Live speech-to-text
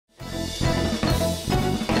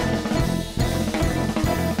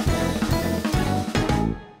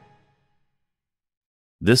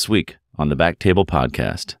this week on the BackTable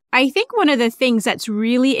podcast. I think one of the things that's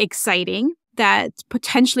really exciting that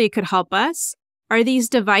potentially could help us are these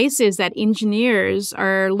devices that engineers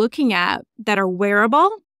are looking at that are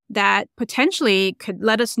wearable, that potentially could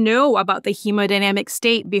let us know about the hemodynamic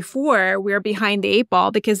state before we're behind the eight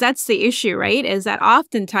ball, because that's the issue, right? Is that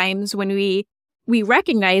oftentimes when we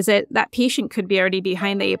recognize it, that patient could be already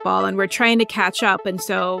behind the eight ball and we're trying to catch up. And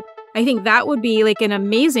so I think that would be like an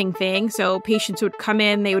amazing thing. So patients would come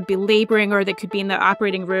in, they would be laboring, or they could be in the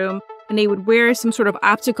operating room, and they would wear some sort of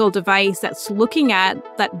optical device that's looking at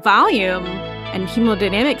that volume and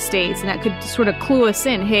hemodynamic states, and that could sort of clue us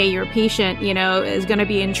in, hey, your patient, is going to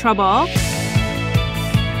be in trouble.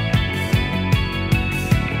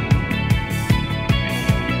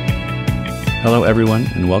 Hello, everyone,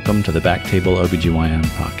 and welcome to the BackTable OBGYN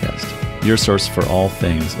podcast, your source for all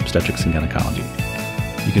things obstetrics and gynecology.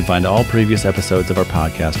 You can find all previous episodes of our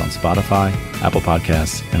podcast on Spotify, Apple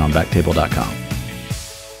Podcasts, and on BackTable.com.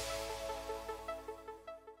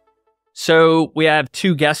 So we have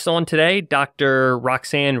two guests on today, Dr.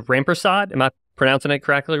 Roxane Rampersad. Am I pronouncing it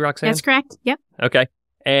correctly, Roxane? That's correct. Yep. Okay.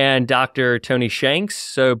 And Dr. Tony Shanks.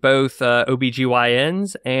 So both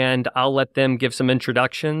OBGYNs, and I'll let them give some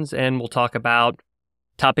introductions and we'll talk about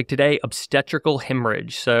topic today, obstetrical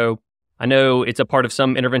hemorrhage. So I know it's a part of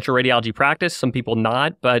some interventional radiology practice, some people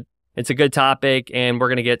not, but it's a good topic and we're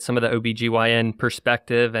going to get some of the OBGYN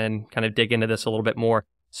perspective and kind of dig into this a little bit more.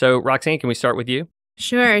 So Roxane, can we start with you?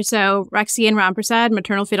 Sure. So Roxane Rampersad,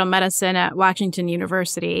 Maternal Fetal Medicine at Washington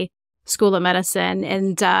University School of Medicine.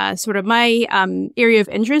 And sort of my area of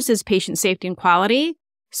interest is patient safety and quality.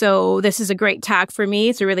 So this is a great talk for me.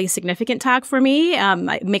 It's a really significant talk for me.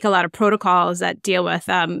 I make a lot of protocols that deal with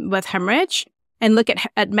hemorrhage and look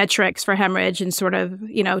at metrics for hemorrhage and sort of,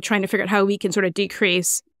 trying to figure out how we can sort of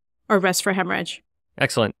decrease our risk for hemorrhage.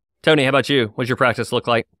 Excellent. Tony, how about you? What does your practice look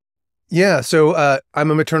like? Yeah, so I'm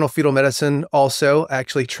a maternal fetal medicine also,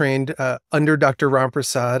 actually trained under Dr.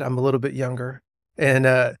 Rampersad. I'm a little bit younger.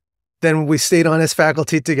 And then we stayed on as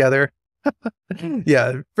faculty together.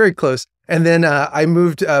 Yeah, very close. And then I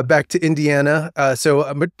moved back to Indiana. So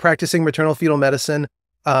I'm practicing maternal fetal medicine.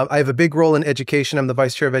 I have a big role in education. I'm the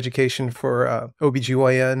vice chair of education for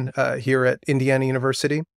OBGYN here at Indiana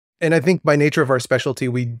University. And I think by nature of our specialty,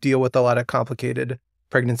 we deal with a lot of complicated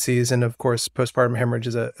pregnancies. And of course, postpartum hemorrhage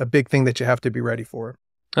is a big thing that you have to be ready for.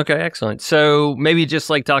 Okay, excellent. So maybe just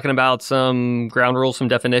like talking about some ground rules, some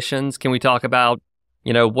definitions. Can we talk about,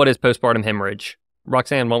 what is postpartum hemorrhage?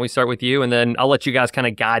 Roxane, why don't we start with you? And then I'll let you guys kind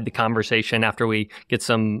of guide the conversation after we get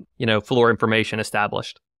some, floor information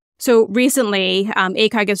established. So recently,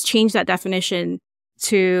 ACOG has changed that definition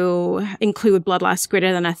to include blood loss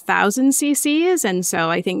greater than 1,000 cc's. And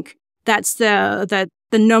so I think that's the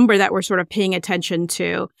number that we're sort of paying attention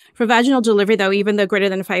to. For vaginal delivery, though, even though greater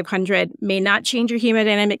than 500 may not change your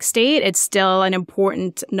hemodynamic state, it's still an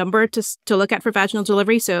important number to look at for vaginal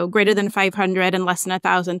delivery. So greater than 500 and less than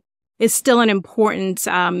 1,000 is still an important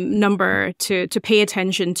number to pay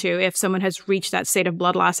attention to if someone has reached that state of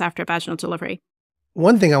blood loss after vaginal delivery.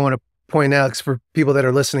 One thing I want to point out, for people that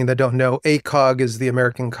are listening that don't know, ACOG is the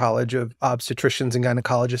American College of Obstetricians and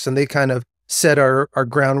Gynecologists, and they kind of set our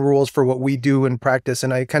ground rules for what we do in practice.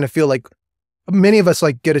 And I kind of feel like many of us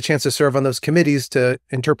get a chance to serve on those committees to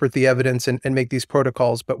interpret the evidence and make these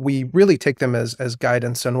protocols, but we really take them as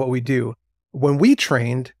guidance on what we do. When we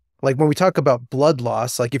trained, when we talk about blood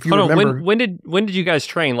loss, if you remember... When did you guys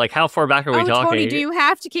train? How far back are we talking? Tony, do you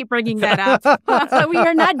have to keep bringing that up? We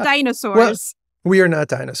are not dinosaurs. Well, we are not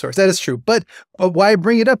dinosaurs. That is true. But why I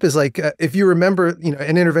bring it up is if you remember, an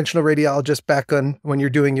interventional radiologist back on when you're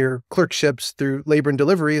doing your clerkships through labor and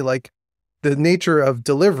delivery, the nature of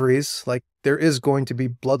deliveries, there is going to be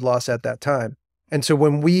blood loss at that time. And so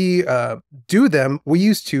when we do them, we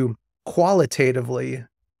used to qualitatively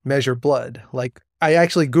measure blood. I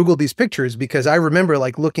actually Googled these pictures because I remember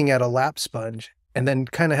looking at a lap sponge and then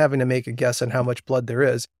kind of having to make a guess on how much blood there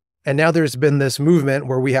is. And now there's been this movement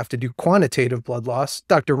where we have to do quantitative blood loss.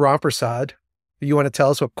 Dr. Rampersad, you want to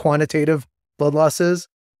tell us what quantitative blood loss is?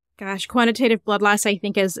 Gosh, quantitative blood loss, I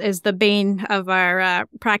think, is the bane of our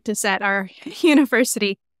practice at our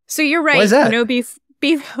university. So you're right. Why is that?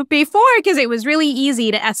 Before, because it was really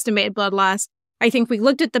easy to estimate blood loss. I think we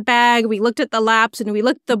looked at the bag, we looked at the laps, and we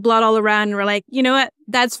looked at the blood all around, and we're like, you know what?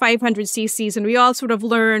 That's 500 cc's. And we all sort of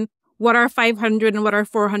learn what our 500 and what our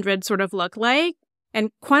 400 sort of look like. And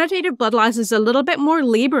quantitative blood loss is a little bit more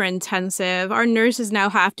labor intensive. Our nurses now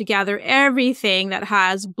have to gather everything that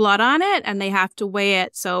has blood on it and they have to weigh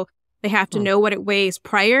it. So they have to know what it weighs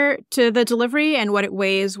prior to the delivery and what it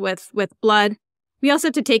weighs with blood We also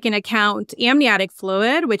have to take into account amniotic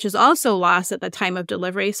fluid, which is also lost at the time of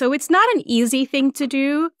delivery. So it's not an easy thing to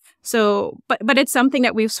do. So, but it's something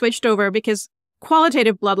that we've switched over because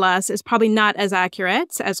qualitative blood loss is probably not as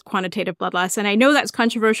accurate as quantitative blood loss. And I know that's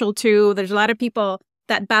controversial too. There's a lot of people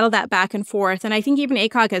that battle that back and forth. And I think even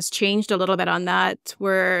ACOG has changed a little bit on that,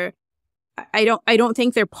 where I don't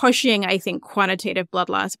think they're pushing, I think, quantitative blood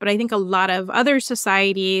loss, but I think a lot of other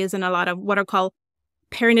societies and a lot of what are called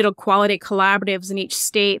perinatal quality collaboratives in each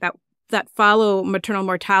state that follow maternal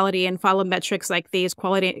mortality and follow metrics like these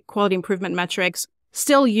quality improvement metrics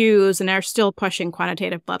still use and are still pushing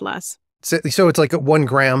quantitative blood loss. So it's like 1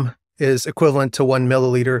 gram is equivalent to 1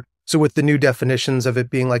 milliliter. So with the new definitions of it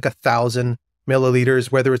being like 1,000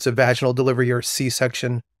 milliliters, whether it's a vaginal delivery or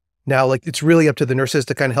C-section, now like it's really up to the nurses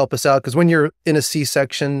to kind of help us out. Because when you're in a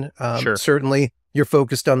C-section, Sure. certainly you're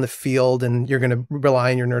focused on the field and you're going to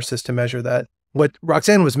rely on your nurses to measure that. What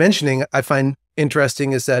Roxane was mentioning, I find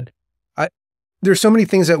interesting is that there's so many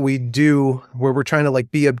things that we do where we're trying to like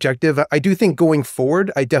be objective. I do think going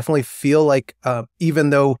forward, I definitely feel like even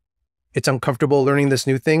though it's uncomfortable learning this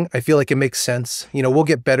new thing, I feel like it makes sense. You know, we'll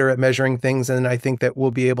get better at measuring things, and I think that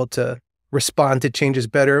we'll be able to respond to changes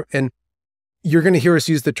better. And you're going to hear us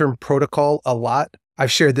use the term protocol a lot.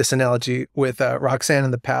 I've shared this analogy with Roxane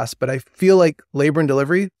in the past, but I feel like labor and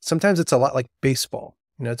delivery, sometimes it's a lot like baseball.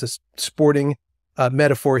 You know, it's a sporting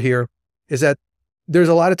metaphor here, is that there's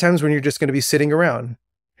a lot of times when you're just going to be sitting around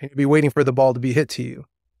and you'll be waiting for the ball to be hit to you.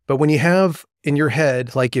 But when you have in your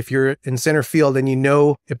head, like if you're in center field and you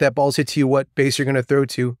know if that ball's hit to you, what base you're going to throw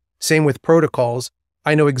to, same with protocols.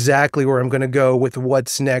 I know exactly where I'm going to go with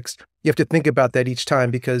what's next. You have to think about that each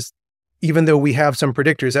time, because even though we have some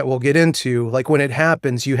predictors that we'll get into, like when it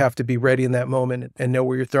happens, you have to be ready in that moment and know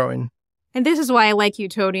where you're throwing. And this is why I like you,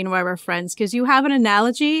 Tony, and why we're friends, because you have an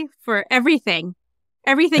analogy for everything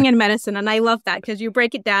in medicine. And I love that because you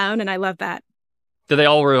break it down, and I love that. Do they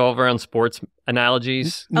all revolve around sports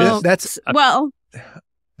analogies? Oh, that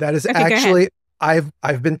is okay, actually,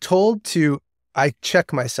 I've been told I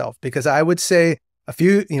check myself, because I would say a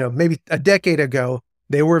few, maybe a decade ago,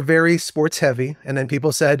 they were very sports heavy. And then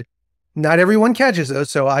people said, not everyone catches those.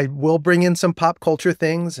 So I will bring in some pop culture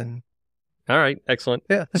things. And all right, excellent.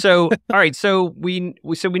 Yeah. So, all right, so we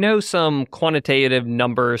know some quantitative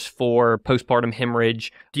numbers for postpartum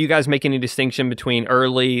hemorrhage. Do you guys make any distinction between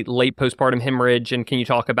early, late postpartum hemorrhage? And can you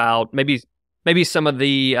talk about maybe some of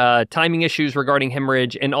the timing issues regarding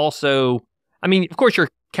hemorrhage? And also, I mean, of course, you're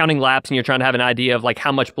counting laps and you're trying to have an idea of like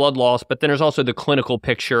how much blood loss, but then there's also the clinical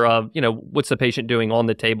picture of, what's the patient doing on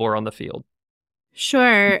the table or on the field?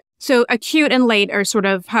 Sure. So acute and late are sort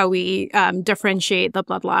of how we differentiate the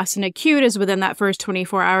blood loss. And acute is within that first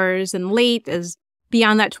 24 hours, and late is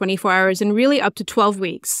beyond that 24 hours, and really up to 12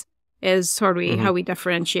 weeks is sort of how we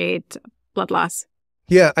differentiate blood loss.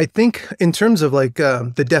 Yeah, I think in terms of like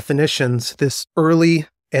the definitions, this early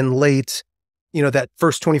and late, that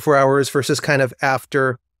first 24 hours versus kind of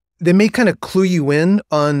after, they may kind of clue you in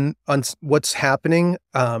on what's happening.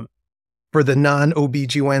 For the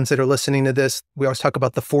non-OBGYNs that are listening to this, we always talk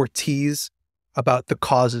about the 4 T's, about the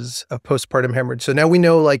causes of postpartum hemorrhage. So now we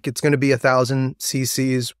know like it's going to be 1,000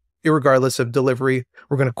 cc's, irregardless of delivery.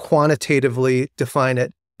 We're going to quantitatively define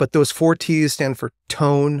it. But those 4 T's stand for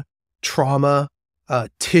tone, trauma,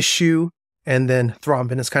 tissue, and then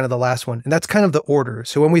thrombin is kind of the last one. And that's kind of the order.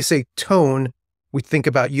 So when we say tone, we think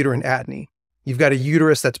about uterine atony. You've got a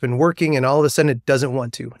uterus that's been working and all of a sudden it doesn't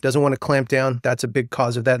want to clamp down. That's a big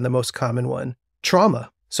cause of that, and the most common one.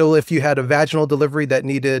 Trauma. So if you had a vaginal delivery that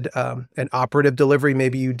needed an operative delivery,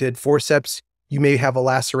 maybe you did forceps, you may have a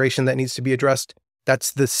laceration that needs to be addressed.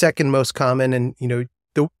 That's the second most common, and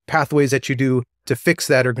the pathways that you do to fix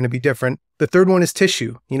that are going to be different. The third one is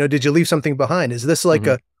tissue. Did you leave something behind? Is this like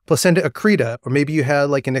a placenta accreta, or maybe you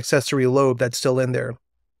had like an accessory lobe that's still in there?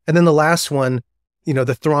 And then the last one,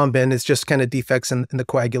 the thrombin, is just kind of defects in the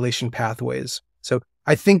coagulation pathways. So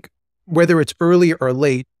I think whether it's early or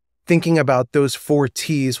late, thinking about those 4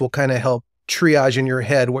 T's will kind of help triage in your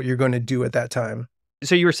head what you're going to do at that time.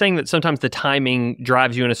 So you were saying that sometimes the timing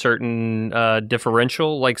drives you in a certain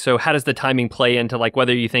differential. Like, so how does the timing play into like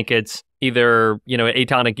whether you think it's either,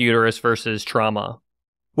 atonic uterus versus trauma?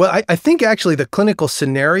 Well, I think actually the clinical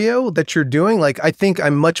scenario that you're doing, like I think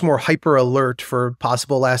I'm much more hyper alert for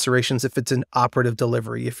possible lacerations if it's an operative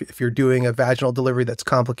delivery. If you're doing a vaginal delivery that's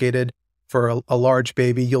complicated for a large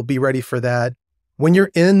baby, you'll be ready for that. When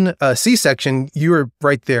you're in a C-section, you're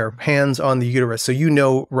right there, hands on the uterus. So you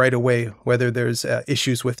know right away whether there's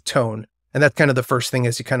issues with tone. And that's kind of the first thing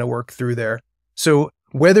as you kind of work through there. So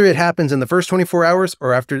whether it happens in the first 24 hours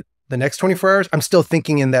or after the next 24 hours, I'm still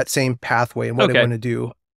thinking in that same pathway and what I want to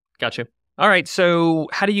do. Gotcha. All right. So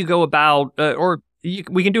how do you go about,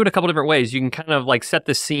 we can do it a couple different ways. You can kind of like set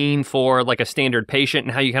the scene for like a standard patient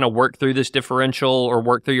and how you kind of work through this differential or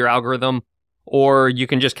work through your algorithm, or you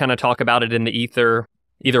can just kind of talk about it in the ether.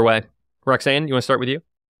 Either way. Roxane, you want to start with you?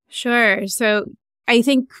 Sure. So I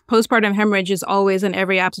think postpartum hemorrhage is always in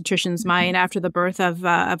every obstetrician's mind after the birth of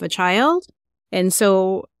a child. And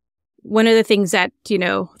so one of the things that,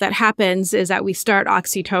 that happens is that we start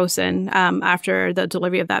oxytocin after the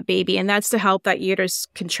delivery of that baby. And that's to help that uterus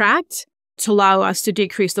contract to allow us to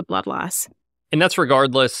decrease the blood loss. And that's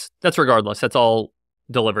regardless. That's all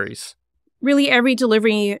deliveries. Really, every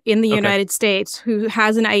delivery in the United States who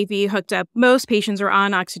has an IV hooked up, most patients are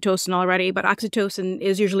on oxytocin already, but oxytocin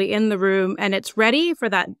is usually in the room and it's ready for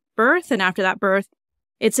that birth. And after that birth,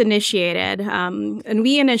 it's initiated. And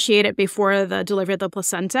we initiate it before the delivery of the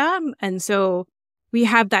placenta. And so we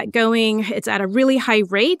have that going. It's at a really high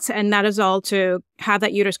rate. And that is all to have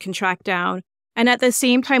that uterus contract down. And at the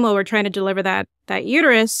same time, while we're trying to deliver that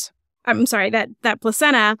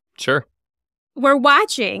placenta. Sure. We're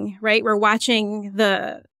watching, right? We're watching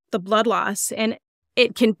the blood loss, and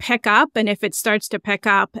it can pick up. And if it starts to pick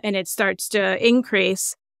up and it starts to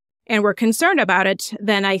increase and we're concerned about it,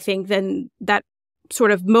 then I think that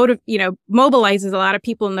sort of mobilizes a lot of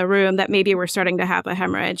people in the room that maybe we're starting to have a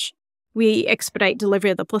hemorrhage. We expedite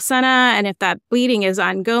delivery of the placenta. And if that bleeding is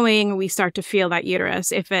ongoing, we start to feel that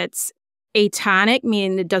uterus. If it's atonic,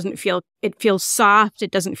 meaning it feels soft,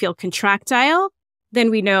 it doesn't feel contractile, then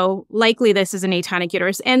we know likely this is an atonic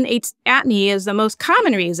uterus. And atony is the most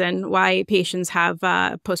common reason why patients have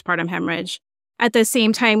postpartum hemorrhage. At the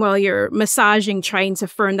same time, while you're massaging, trying to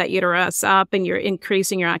firm that uterus up and you're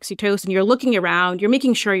increasing your oxytocin, you're looking around, you're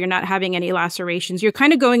making sure you're not having any lacerations. You're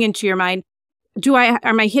kind of going into your mind,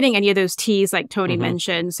 am I hitting any of those T's like Tony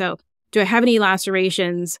mentioned? So do I have any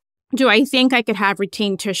lacerations? Do I think I could have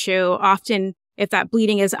retained tissue? Often, if that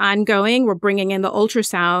bleeding is ongoing, we're bringing in the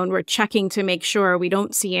ultrasound. We're checking to make sure we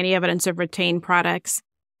don't see any evidence of retained products.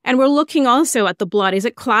 And we're looking also at the blood. Is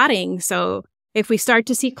it clotting? So if we start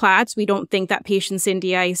to see clots, we don't think that patient's in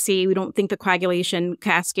DIC. We don't think the coagulation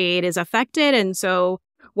cascade is affected. And so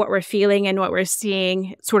what we're feeling and what we're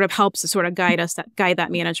seeing sort of helps to sort of guide that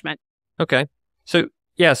management. Okay. So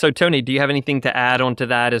Tony, do you have anything to add on to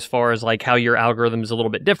that as far as like how your algorithm is a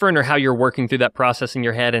little bit different or how you're working through that process in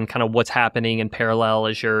your head and kind of what's happening in parallel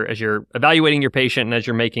as you're evaluating your patient and as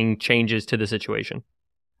you're making changes to the situation?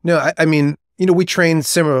 No, I mean, we train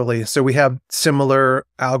similarly. So we have similar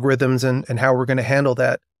algorithms and how we're going to handle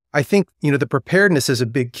that. I think, the preparedness is a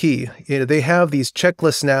big key. They have these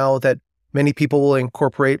checklists now that many people will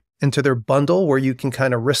incorporate into their bundle where you can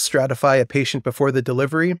kind of risk stratify a patient before the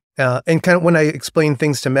delivery. And kind of when I explain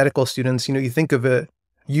things to medical students, you think of a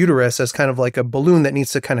uterus as kind of like a balloon that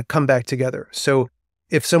needs to kind of come back together. So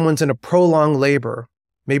if someone's in a prolonged labor,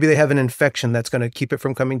 maybe they have an infection that's going to keep it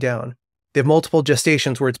from coming down. They have multiple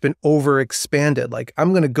gestations where it's been overexpanded. Like,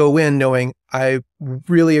 I'm going to go in knowing I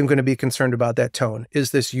really am going to be concerned about that tone.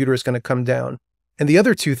 Is this uterus going to come down? And the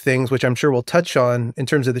other two things, which I'm sure we'll touch on in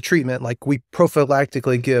terms of the treatment, like we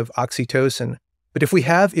prophylactically give oxytocin. But if we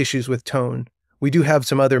have issues with tone, we do have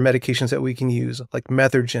some other medications that we can use, like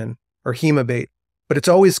methergine or hemabate. But it's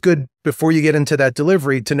always good before you get into that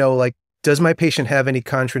delivery to know, like, does my patient have any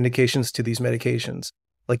contraindications to these medications?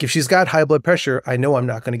 Like if she's got high blood pressure, I know I'm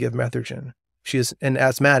not going to give methergine. If she is an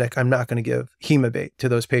asthmatic, I'm not going to give hemabate to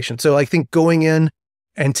those patients. So I think going in,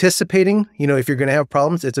 anticipating, if you're going to have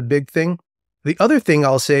problems, it's a big thing. The other thing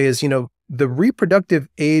I'll say is, the reproductive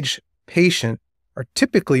age patient are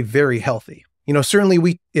typically very healthy. Certainly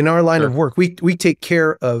we, in our line of work, we take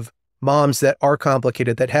care of moms that are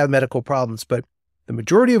complicated, that have medical problems, but the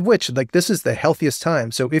majority of which, like, this is the healthiest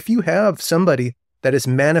time. So if you have somebody that is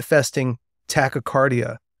manifesting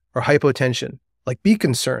tachycardia or hypotension, like, be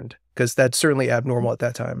concerned, because that's certainly abnormal at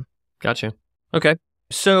that time. Gotcha. Okay.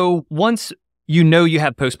 So once you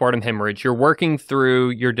have postpartum hemorrhage, you're working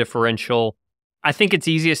through your differential. I think it's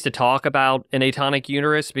easiest to talk about an atonic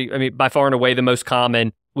uterus. I mean, by far and away the most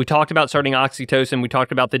common. We talked about starting oxytocin. We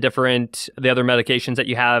talked about the other medications that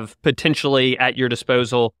you have potentially at your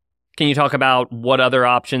disposal. Can you talk about what other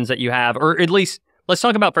options that you have? Or at least, let's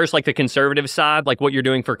talk about first, like, the conservative side, like what you're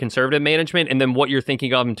doing for conservative management, and then what you're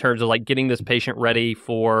thinking of in terms of, like, getting this patient ready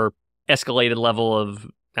for escalated level of,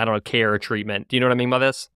 care or treatment. Do you know what I mean by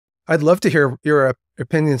this? I'd love to hear your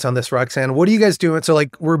opinions on this, Roxane. What are you guys doing? So,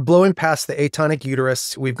 like, we're blowing past the atonic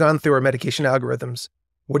uterus. We've gone through our medication algorithms.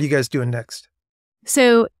 What are you guys doing next?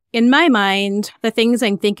 So in my mind, the things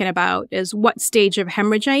I'm thinking about is what stage of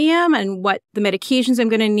hemorrhage I am and what the medications I'm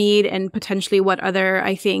going to need and potentially what other,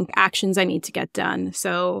 I think, actions I need to get done.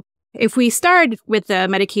 So if we start with the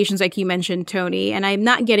medications like you mentioned, Tony, and I'm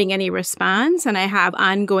not getting any response and I have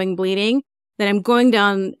ongoing bleeding, then I'm going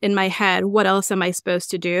down in my head, what else am I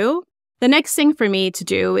supposed to do? The next thing for me to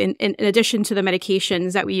do, in addition to the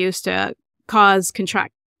medications that we use to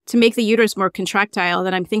make the uterus more contractile,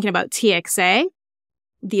 then I'm thinking about TXA,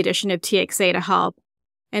 the addition of TXA to help.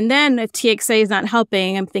 And then if TXA is not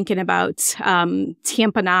helping, I'm thinking about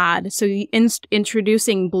tamponade. So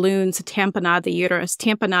introducing balloons to tamponade the uterus,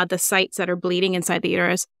 tamponade the sites that are bleeding inside the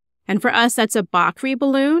uterus. And for us, that's a Bakri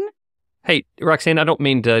balloon. Hey, Roxane,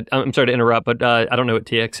 I'm sorry to interrupt, but I don't know what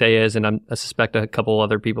TXA is, and I suspect a couple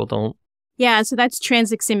other people don't. Yeah, so that's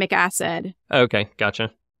tranexamic acid. Okay,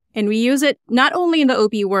 gotcha. And we use it not only in the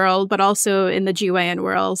OB world, but also in the GYN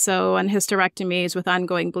world. So on hysterectomies with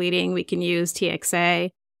ongoing bleeding, we can use TXA.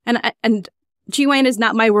 And GYN is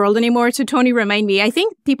not my world anymore. So Tony, remind me, I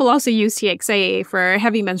think people also use TXA for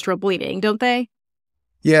heavy menstrual bleeding, don't they?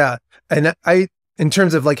 Yeah. And in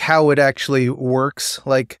terms of like how it actually works,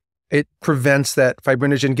 like it prevents that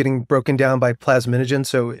fibrinogen getting broken down by plasminogen.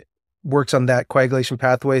 So it works on that coagulation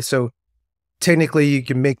pathway. So technically you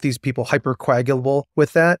can make these people hypercoagulable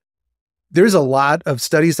with that. There's a lot of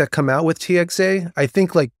studies that come out with TXA. I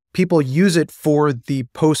think like people use it for the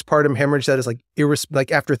postpartum hemorrhage that is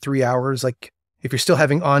like after 3 hours, like if you're still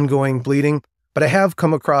having ongoing bleeding. But I have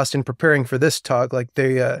come across in preparing for this talk, like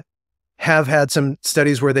they have had some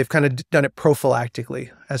studies where they've kind of done it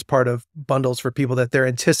prophylactically as part of bundles for people that they're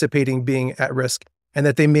anticipating being at risk and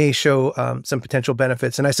that they may show some potential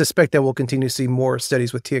benefits. And I suspect that we'll continue to see more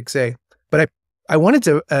studies with TXA. But I wanted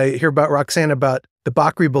to hear about Roxane about the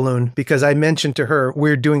Bakri balloon, because I mentioned to her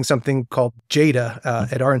we're doing something called JADA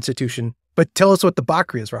at our institution. But tell us what the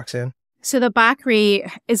Bakri is, Roxane. So the Bakri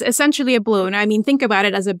is essentially a balloon. I mean, think about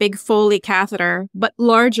it as a big Foley catheter, but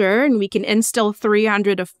larger, and we can instill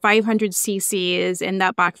 300 to 500 cc's in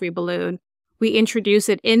that Bakri balloon. We introduce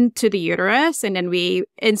it into the uterus, and then we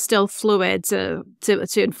instill fluid to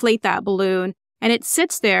inflate that balloon. And it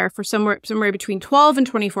sits there for somewhere between 12 and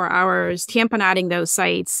 24 hours, tamponading those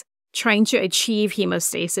sites, trying to achieve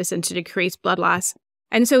hemostasis and to decrease blood loss.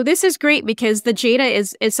 And so this is great because the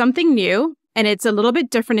JADA is something new, and it's a little bit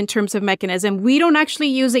different in terms of mechanism. We don't actually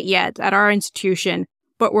use it yet at our institution,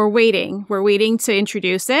 but we're waiting. We're waiting to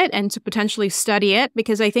introduce it and to potentially study it,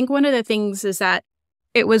 because I think one of the things is that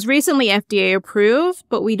it was recently FDA approved,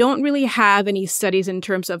 but we don't really have any studies in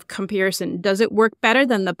terms of comparison. Does it work better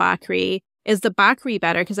than the Bakri? Is the Bakri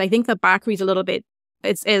better? Because I think the Bakri is a little bit,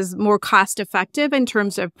 is more cost effective in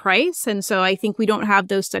terms of price. And so I think we don't have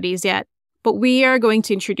those studies yet, but we are going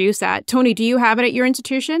to introduce that. Tony, do you have it at your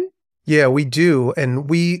institution? Yeah, we do. And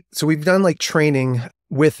we've done like training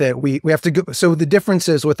with it. We have to go. So the difference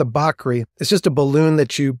is with a Bakri, it's just a balloon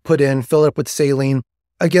that you put in, fill it up with saline.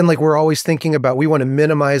 Again, like we're always thinking about, we want to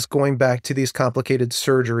minimize going back to these complicated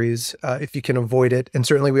surgeries if you can avoid it. And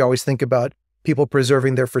certainly we always think about people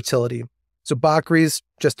preserving their fertility. So Bakri is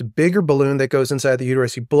just a bigger balloon that goes inside the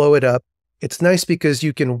uterus. You blow it up. It's nice because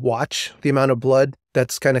you can watch the amount of blood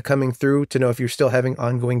that's kind of coming through to know if you're still having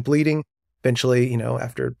ongoing bleeding. Eventually,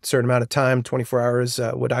 after a certain amount of time, 24 hours,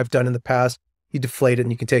 what I've done in the past, you deflate it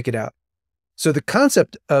and you can take it out. So the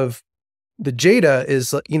concept of the JADA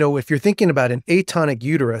is, if you're thinking about an atonic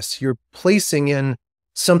uterus, you're placing in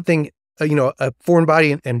something, a foreign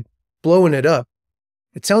body and blowing it up.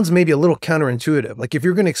 It sounds maybe a little counterintuitive. Like if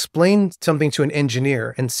you're going to explain something to an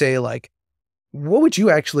engineer and say like, what would you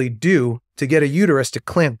actually do to get a uterus to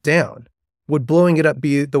clamp down? Would blowing it up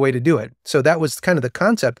be the way to do it? So that was kind of the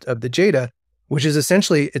concept of the JADA, which is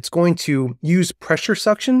essentially it's going to use pressure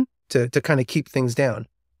suction to kind of keep things down.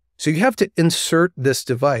 So you have to insert this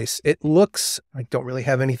device. It looks, I don't really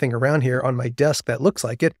have anything around here on my desk that looks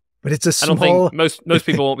like it, but it's a small... I don't think most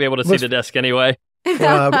people won't be able to see the desk anyway.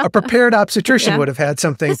 A prepared obstetrician would have had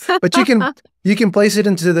something, but you can place it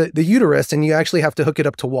into the uterus and you actually have to hook it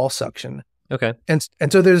up to wall suction. Okay. And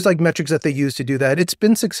so there's like metrics that they use to do that. It's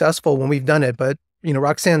been successful when we've done it, but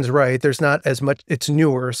Roxane's right. There's not as much, it's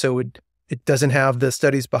newer, so it doesn't have the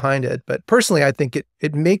studies behind it. But personally, I think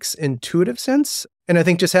it makes intuitive sense. And I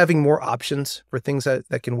think just having more options for things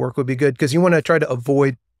that can work would be good, because you want to try to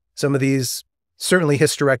avoid some of these, certainly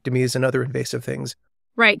hysterectomies and other invasive things.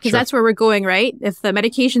 Right, because that's where we're going, right? If the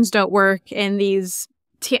medications don't work and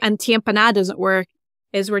and tamponade doesn't work,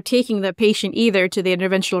 is we're taking the patient either to the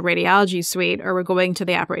interventional radiology suite or we're going to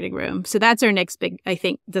the operating room. So that's our next big, I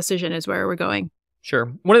think, decision is where we're going.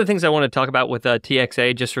 Sure. One of the things I want to talk about with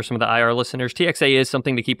TXA, just for some of the IR listeners, TXA is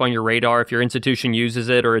something to keep on your radar if your institution uses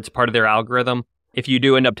it or it's part of their algorithm. If you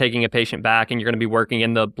do end up taking a patient back and you're going to be working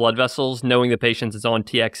in the blood vessels, knowing the patient is on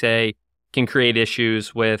TXA can create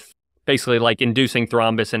issues with basically like inducing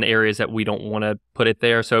thrombus in areas that we don't want to put it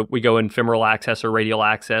there. So we go in femoral access or radial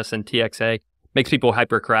access, and TXA makes people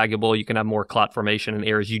hypercoagulable. You can have more clot formation in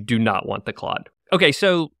areas you do not want the clot. Okay,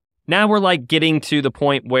 so now we're like getting to the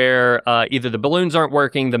point where either the balloons aren't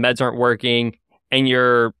working, the meds aren't working, and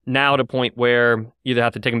you're now at a point where you either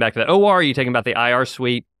have to take them back to the OR or you take them back to the IR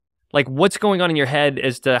suite. Like, what's going on in your head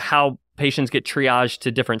as to how patients get triaged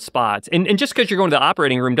to different spots? And just because you're going to the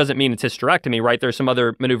operating room doesn't mean it's hysterectomy, right? There's some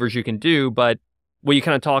other maneuvers you can do, but will you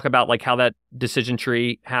kind of talk about like how that decision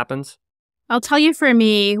tree happens? I'll tell you, for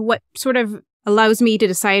me, what sort of allows me to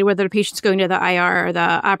decide whether the patient's going to the IR or the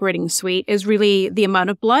operating suite is really the amount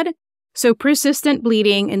of blood. So persistent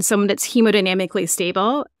bleeding in someone that's hemodynamically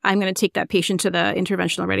stable, I'm going to take that patient to the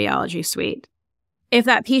interventional radiology suite. If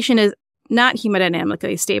that patient is not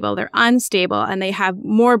hemodynamically stable, they're unstable, and they have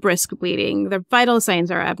more brisk bleeding, their vital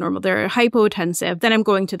signs are abnormal, they're hypotensive, then I'm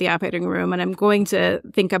going to the operating room and I'm going to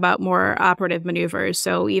think about more operative maneuvers.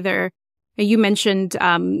 So either, you mentioned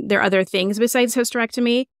there are other things besides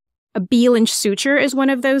hysterectomy. A B-Lynch suture is one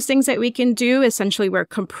of those things that we can do. Essentially, we're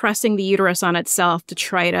compressing the uterus on itself to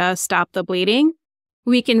try to stop the bleeding.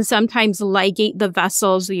 We can sometimes ligate the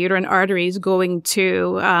vessels, the uterine arteries going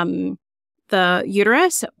to the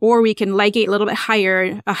uterus, or we can ligate a little bit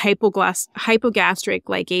higher. A hypogastric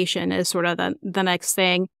ligation is sort of the next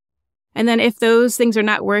thing. And then if those things are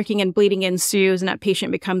not working and bleeding ensues and that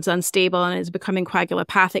patient becomes unstable and is becoming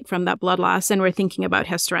coagulopathic from that blood loss, then we're thinking about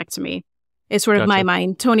hysterectomy. Is sort of my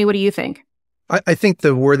mind. Tony, what do you think? I think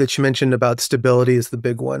the word that you mentioned about stability is the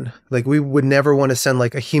big one. Like, we would never want to send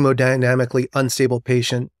like a hemodynamically unstable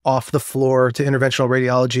patient off the floor to interventional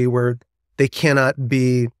radiology where they cannot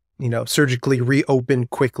be, surgically reopened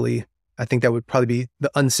quickly. I think that would probably be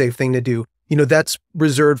the unsafe thing to do. That's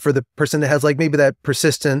reserved for the person that has like maybe that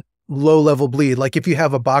persistent low-level bleed. Like if you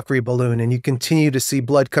have a Bakri balloon and you continue to see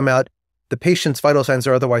blood come out, the patient's vital signs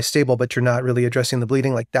are otherwise stable, but you're not really addressing the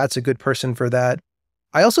bleeding, like that's a good person for that.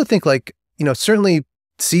 I also think like, certainly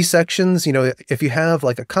C-sections, if you have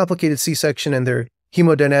like a complicated C-section and they're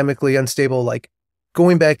hemodynamically unstable, like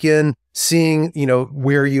going back in, seeing,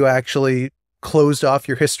 where you actually closed off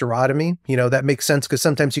your hysterotomy, that makes sense because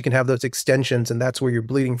sometimes you can have those extensions and that's where you're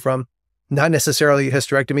bleeding from. Not necessarily a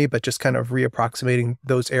hysterectomy, but just kind of reapproximating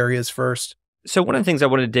those areas first. So one of the things I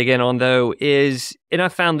wanted to dig in on, though, is, and I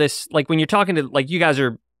found this, like when you're talking to, like you guys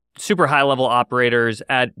are super high-level operators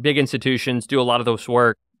at big institutions, do a lot of this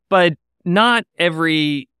work, but not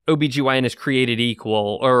every OBGYN is created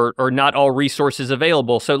equal or not all resources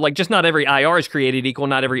available. So like just not every IR is created equal,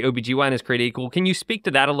 not every OBGYN is created equal. Can you speak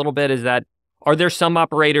to that a little bit? Are there some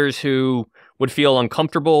operators who would feel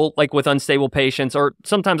uncomfortable like with unstable patients? Or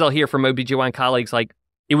sometimes I'll hear from OBGYN colleagues like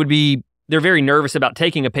they're very nervous about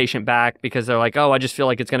taking a patient back because they're like, oh, I just feel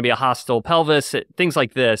like it's going to be a hostile pelvis. Things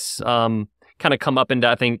like this kind of come up into,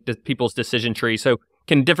 I think, people's decision tree. So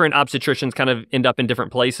can different obstetricians kind of end up in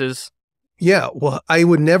different places? Yeah, well, I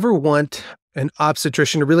would never want an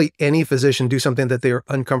obstetrician or really any physician do something that they are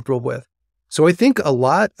uncomfortable with. So I think a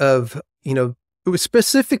lot of, it was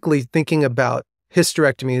specifically thinking about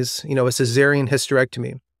hysterectomies, a cesarean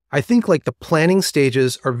hysterectomy. I think like the planning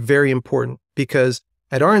stages are very important because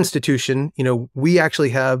at our institution, we actually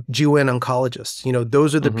have GYN oncologists.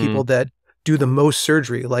 Those are the people that do the most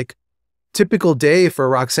surgery. Like typical day for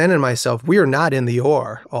Roxane and myself, we are not in the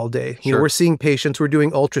OR all day. We're seeing patients, we're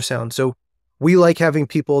doing ultrasound. So we like having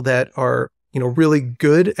people that are, really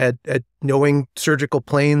good at knowing surgical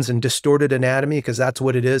planes and distorted anatomy because that's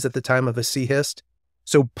what it is at the time of a C-hyst.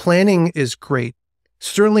 So planning is great.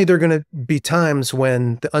 Certainly there are going to be times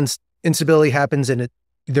when the instability happens and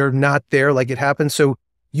they're not there like it happens. So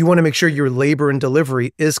you want to make sure your labor and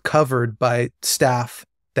delivery is covered by staff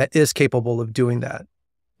that is capable of doing that.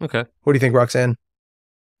 Okay. What do you think, Roxane?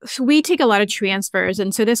 So we take a lot of transfers,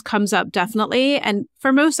 and so this comes up definitely. And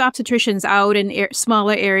for most obstetricians out in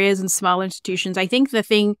smaller areas and small institutions, I think the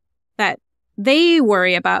thing that they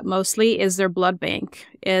worry about mostly is their blood bank,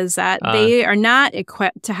 is that they are not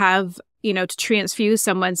equipped to have, to transfuse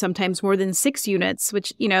someone sometimes more than 6 units,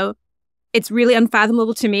 which, it's really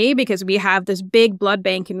unfathomable to me because we have this big blood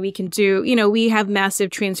bank and we can do, we have massive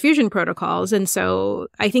transfusion protocols. And so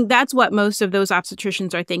I think that's what most of those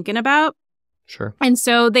obstetricians are thinking about. Sure. And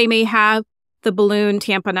so they may have the balloon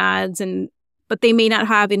tamponades, but they may not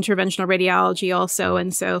have interventional radiology also.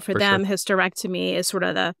 And so for them, hysterectomy is sort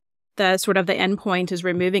of the end point is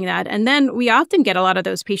removing that. And then we often get a lot of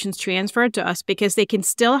those patients transferred to us because they can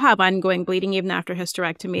still have ongoing bleeding even after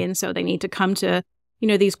hysterectomy. And so they need to come to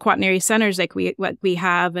these quaternary centers like what we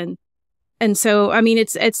have. And so, I mean,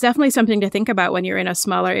 it's definitely something to think about when you're in a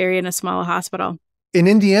smaller area in a smaller hospital. in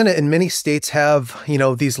Indiana and many states have,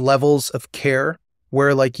 these levels of care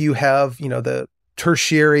where like you have, the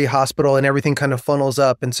tertiary hospital and everything kind of funnels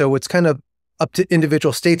up. And so it's kind of up to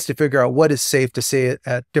individual states to figure out what is safe to say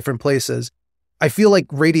at different places. I feel like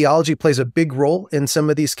radiology plays a big role in some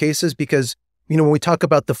of these cases because, when we talk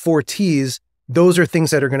about the 4 T's, those are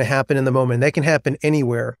things that are going to happen in the moment. They can happen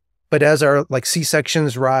anywhere. But as our like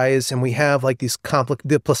C-sections rise and we have like these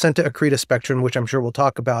the placenta accreta spectrum, which I'm sure we'll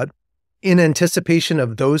talk about, in anticipation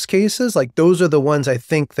of those cases, like those are the ones I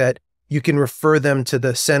think that you can refer them to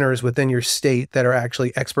the centers within your state that are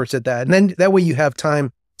actually experts at that. And then that way you have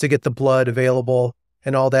time to get the blood available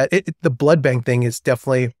and all that. The blood bank thing is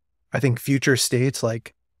definitely, I think, future states.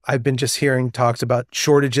 Like I've been just hearing talks about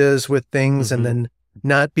shortages with things and then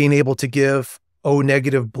not being able to give O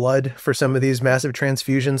negative blood for some of these massive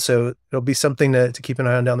transfusions. So it'll be something to keep an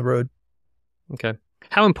eye on down the road. Okay.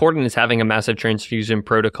 How important is having a massive transfusion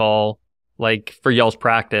protocol like for y'all's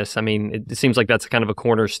practice? I mean, it seems like that's kind of a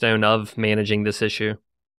cornerstone of managing this issue.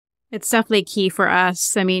 It's definitely key for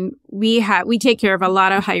us. I mean, we take care of a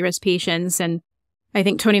lot of high-risk patients, and I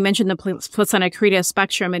think Tony mentioned the placenta accreta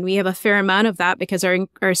spectrum, and we have a fair amount of that because our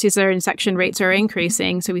cesarean section rates are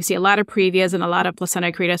increasing. So we see a lot of previas and a lot of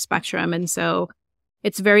placenta accreta spectrum. And so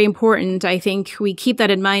it's very important. I think we keep that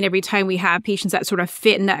in mind every time we have patients that sort of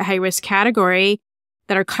fit in that high-risk category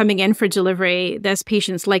that are coming in for delivery. This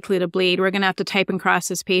patient's likely to bleed. We're going to have to type and cross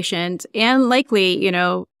this patient. And likely,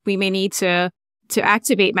 we may need to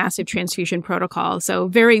activate massive transfusion protocol. So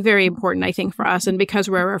very, very important, I think, for us. And because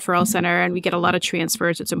we're a referral center and we get a lot of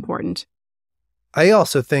transfers, it's important. I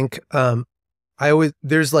also think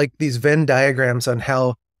there's like these Venn diagrams on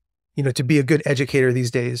how, to be a good educator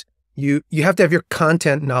these days, you have to have your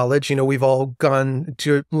content knowledge. We've all gone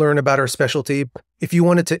to learn about our specialty. If you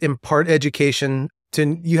wanted to impart education,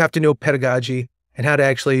 you have to know pedagogy and how to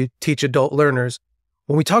actually teach adult learners.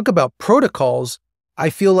 When we talk about protocols, I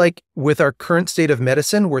feel like with our current state of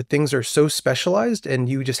medicine where things are so specialized and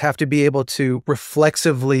you just have to be able to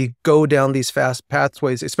reflexively go down these fast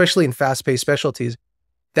pathways, especially in fast-paced specialties,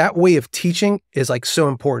 that way of teaching is like so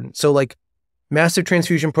important. So like massive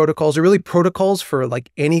transfusion protocols are really protocols for like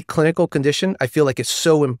any clinical condition. I feel like it's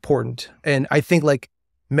so important. And I think like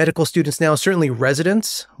medical students now, certainly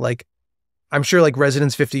residents, like I'm sure like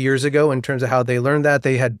residents 50 years ago in terms of how they learned that,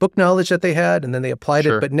 they had book knowledge that they had and then they applied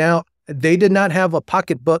it. But now they did not have a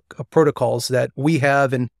pocketbook of protocols that we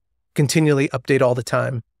have and continually update all the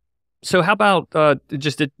time. So how about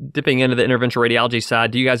just dipping into the interventional radiology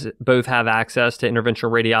side? Do you guys both have access to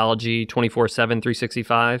interventional radiology 24/7,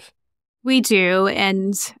 365? We do.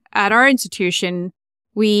 And at our institution,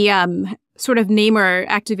 we sort of name our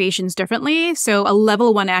activations differently. So a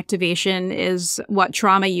level 1 activation is what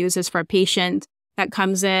trauma uses for a patient that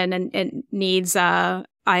comes in and needs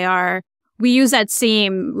IR. We use that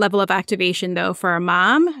same level of activation, though, for our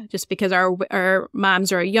mom, just because our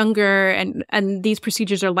moms are younger and these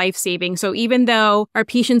procedures are life-saving. So even though our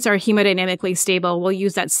patients are hemodynamically stable, we'll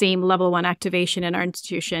use that same level 1 activation in our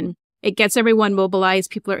institution. It gets everyone mobilized.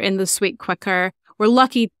 People are in the suite quicker. We're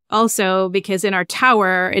lucky also because in our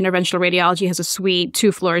tower, interventional radiology has a suite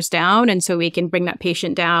 2 floors down. And so we can bring that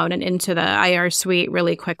patient down and into the IR suite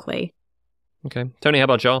really quickly. Okay. Tony, how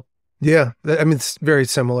about y'all? Yeah, I mean, it's very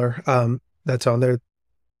similar. That's on there.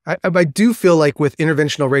 I do feel like with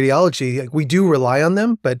interventional radiology, like we do rely on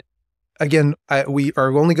them, but again, we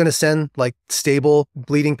are only going to send like stable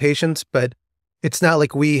bleeding patients, but it's not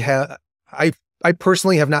like we have, I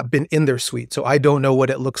personally have not been in their suite, so I don't know what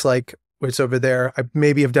it looks like. It's over there. I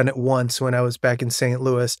maybe have done it once when I was back in St.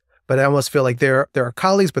 Louis, but I almost feel like there are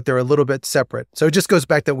colleagues, but they're a little bit separate. So it just goes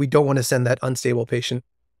back that we don't want to send that unstable patient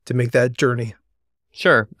to make that journey.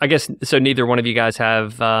 Sure. I guess, so neither one of you guys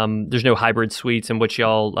have, there's no hybrid suites in which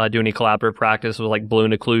y'all do any collaborative practice with like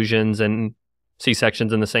balloon occlusions and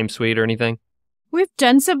C-sections in the same suite or anything? We've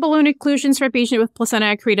done some balloon occlusions for a patient with placenta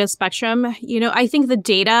accreta spectrum. I think the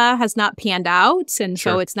data has not panned out. And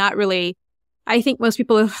so it's not really, I think most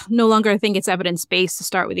people no longer think it's evidence-based to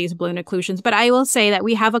start with these balloon occlusions. But I will say that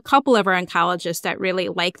we have a couple of our oncologists that really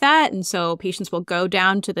like that. And so patients will go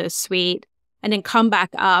down to the suite and then come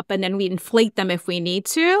back up, and then we inflate them if we need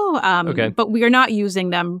to. But we are not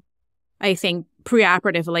using them, I think,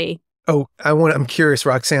 preoperatively. Oh, I'm curious,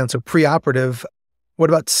 Roxane. So preoperative,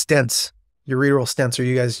 what about stents? Ureteral stents, are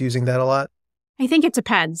you guys using that a lot? I think it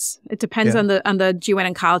depends. It depends on the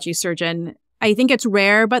GYN oncology surgeon. I think it's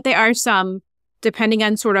rare, but there are some, depending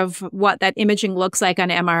on sort of what that imaging looks like on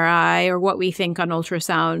MRI or what we think on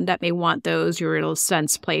ultrasound, that may want those ureteral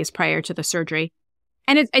stents placed prior to the surgery.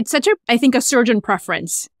 And it's such a, I think, a surgeon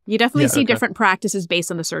preference. You definitely see different practices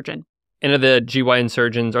based on the surgeon. And are the GYN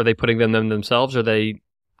surgeons, are they putting them themselves, or they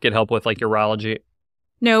get help with like urology?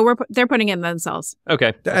 No, they're putting in themselves.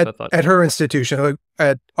 Okay. At her institution,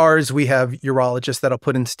 at ours, we have urologists that'll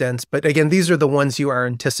put in stents. But again, these are the ones you are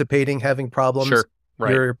anticipating having problems. Sure.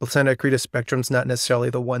 Right. Your placenta accreta spectrum's not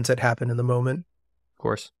necessarily the ones that happen in the moment. Of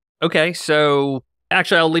course. Okay. So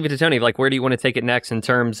actually, I'll leave it to Tony. Like, where do you want to take it next in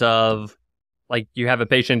terms of, like, you have a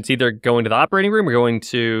patient, it's either going to the operating room or going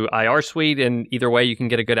to IR suite, and either way, you can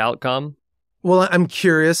get a good outcome? Well, I'm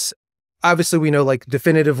curious. Obviously, we know like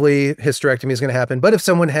definitively hysterectomy is going to happen. But if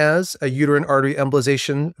someone has a uterine artery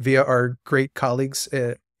embolization via our great colleagues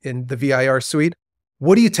in the VIR suite,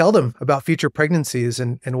 what do you tell them about future pregnancies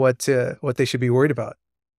and what they should be worried about?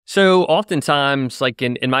 So oftentimes, like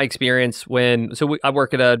in my experience, I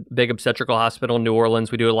work at a big obstetrical hospital in New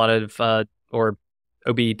Orleans. We do a lot of, or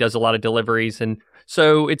OB does a lot of deliveries. And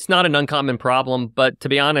so it's not an uncommon problem. But to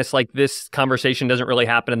be honest, like this conversation doesn't really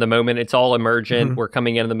happen in the moment. It's all emergent. Mm-hmm. We're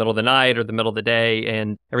coming in the middle of the night or the middle of the day,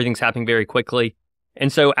 and everything's happening very quickly.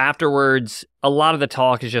 And so afterwards, a lot of the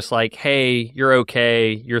talk is just like, hey, you're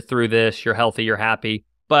okay. You're through this. You're healthy. You're happy.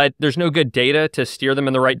 But there's no good data to steer them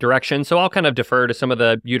in the right direction. So I'll kind of defer to some of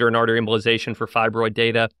the uterine artery embolization for fibroid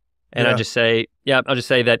data. And I'll just say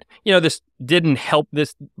that, this didn't help.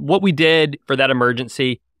 What we did for that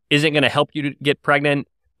emergency isn't going to help you to get pregnant,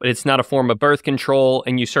 but it's not a form of birth control.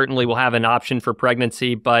 And you certainly will have an option for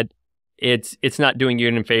pregnancy, but it's not doing you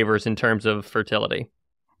any favors in terms of fertility.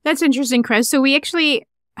 That's interesting, Chris. So we actually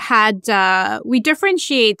had, we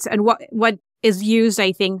differentiate and what is used,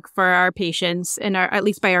 I think, for our patients and at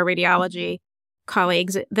least by our radiology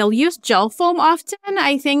colleagues. They'll use gel foam often,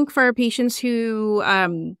 I think, for patients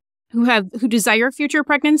who desire future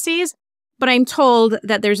pregnancies. But I'm told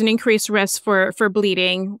that there's an increased risk for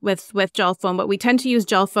bleeding with gel foam. But we tend to use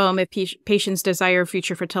gel foam if patients desire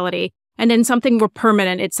future fertility. And then something more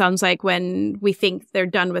permanent, it sounds like, when we think they're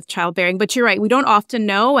done with childbearing. But you're right, we don't often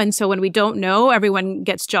know. And so when we don't know, everyone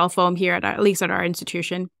gets gel foam here, at least at our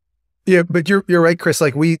institution. Yeah, but you're right, Chris.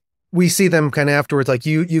 Like we see them kind of afterwards, like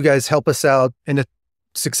you guys help us out in a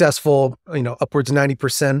successful, upwards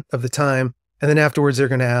 90% of the time. And then afterwards they're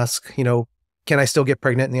going to ask, can I still get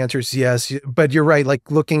pregnant? And the answer is yes. But you're right.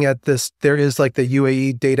 Like looking at this, there is like the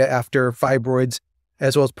UAE data after fibroids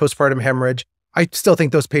as well as postpartum hemorrhage. I still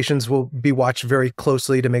think those patients will be watched very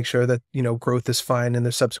closely to make sure that, growth is fine in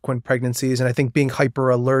their subsequent pregnancies. And I think being hyper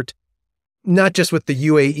alert, not just with the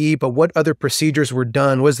UAE, but what other procedures were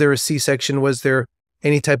done. Was there a C-section? Was there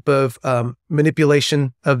any type of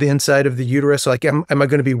manipulation of the inside of the uterus? Like, am I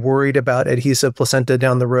going to be worried about adhesive placenta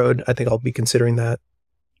down the road? I think I'll be considering that.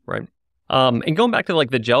 Right. And going back to like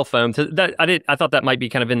the gel foam, I thought that might be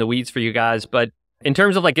kind of in the weeds for you guys, but in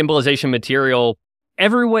terms of like embolization material,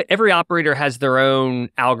 every operator has their own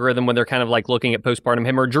algorithm when they're kind of like looking at postpartum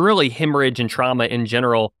hemorrhage, or really hemorrhage and trauma in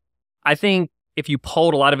general. I think if you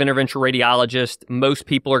polled a lot of interventional radiologists, most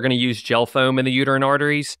people are going to use gel foam in the uterine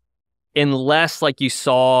arteries, unless like you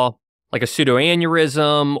saw like a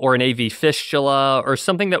pseudoaneurysm or an AV fistula or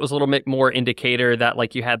something that was a little bit more indicator that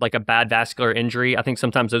like you had like a bad vascular injury. I think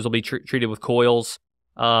sometimes those will be treated with coils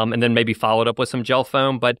and then maybe followed up with some gel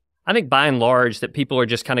foam. But I think by and large that people are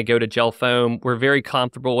just kind of go to gel foam. We're very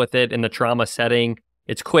comfortable with it in the trauma setting.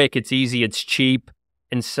 It's quick, it's easy, it's cheap.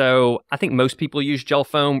 And so I think most people use gel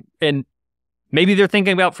foam, and maybe they're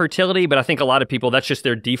thinking about fertility, but I think a lot of people, that's just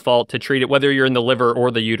their default to treat it, whether you're in the liver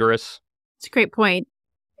or the uterus. It's a great point.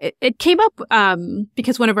 It came up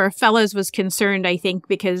because one of our fellows was concerned, I think,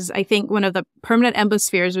 because I think one of the permanent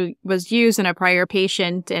embospheres was used in a prior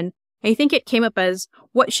patient. And I think it came up as,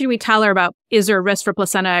 what should we tell her about? Is there a risk for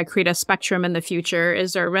placenta accreta spectrum in the future?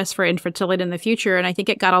 Is there a risk for infertility in the future? And I think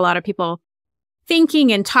it got a lot of people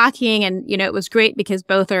thinking and talking. And, it was great because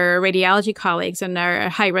both our radiology colleagues and our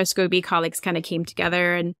high-risk OB colleagues kind of came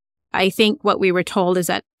together. And I think what we were told is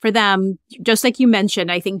that for them, just like you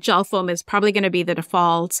mentioned, I think gel foam is probably going to be the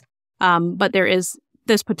default. But there is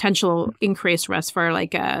this potential increased risk for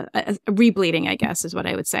like a rebleeding, I guess, is what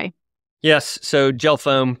I would say. Yes. So gel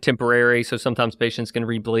foam, temporary. So sometimes patients can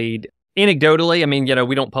rebleed. Anecdotally, I mean,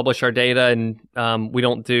 we don't publish our data, and we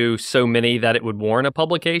don't do so many that it would warrant a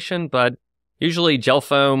publication, but usually gel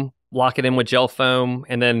foam, lock it in with gel foam,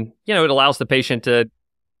 and then, it allows the patient to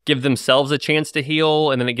give themselves a chance to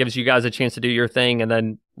heal, and then it gives you guys a chance to do your thing. And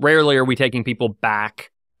then rarely are we taking people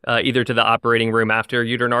back either to the operating room after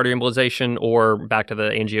uterine artery embolization or back to the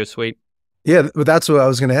angio suite. Yeah, but that's what I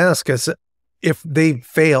was going to ask, is if they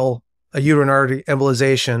fail a uterine artery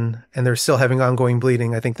embolization and they're still having ongoing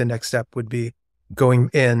bleeding, I think the next step would be going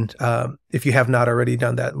in, if you have not already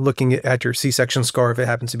done that, looking at your C-section scar, if it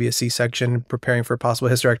happens to be a C-section, preparing for a possible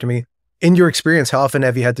hysterectomy, In your experience, how often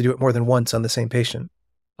have you had to do it more than once on the same patient?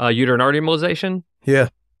 Uterine artery embolization? Yeah.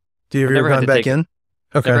 Do you ever gone back in?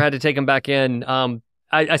 Okay. Never had to take them back in.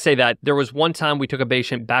 I say that. There was one time we took a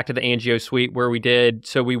patient back to the angio suite where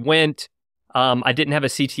we went, I didn't have a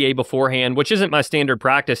CTA beforehand, which isn't my standard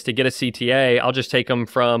practice to get a CTA. I'll just take them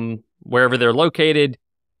from wherever they're located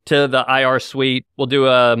to the IR suite. We'll do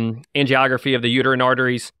angiography of the uterine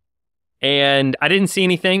arteries. And I didn't see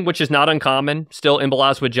anything, which is not uncommon, still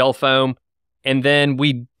embolized with gel foam. And then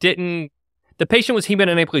the patient was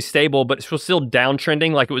hemodynamically stable, but it was still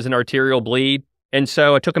downtrending like it was an arterial bleed. And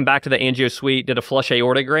so I took him back to the angio suite, did a flush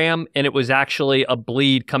aortogram, and it was actually a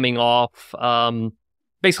bleed coming off,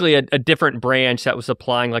 basically a different branch that was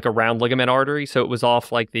supplying like a round ligament artery. So it was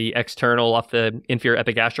off like the external, off the inferior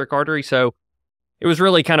epigastric artery. So it was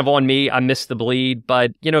really kind of on me. I missed the bleed.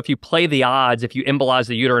 But, if you play the odds, if you embolize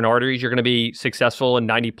the uterine arteries, you're going to be successful in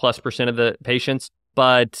 90+% of the patients.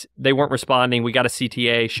 But they weren't responding. We got a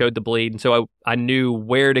CTA, showed the bleed. And so I knew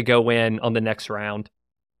where to go in on the next round.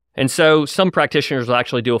 And so some practitioners will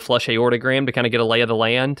actually do a flush aortogram to kind of get a lay of the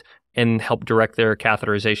land and help direct their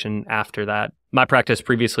catheterization after that. My practice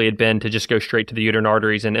previously had been to just go straight to the uterine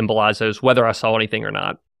arteries and embolize those, whether I saw anything or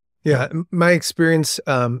not. Yeah, my experience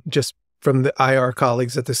just from the IR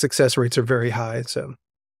colleagues that the success rates are very high. So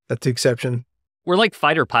that's the exception. We're like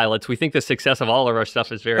fighter pilots. We think the success of all of our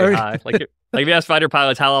stuff is very high. Like if you ask fighter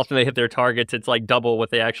pilots how often they hit their targets, it's like double what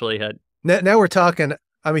they actually hit. Now we're talking.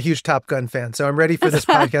 I'm a huge Top Gun fan, so I'm ready for this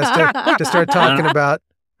podcast to start talking about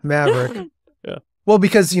Maverick. Yeah. Well,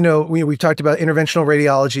 because, we've talked about interventional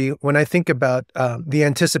radiology. When I think about the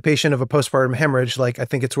anticipation of a postpartum hemorrhage, like I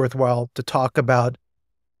think it's worthwhile to talk about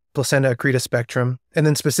placenta accreta spectrum, and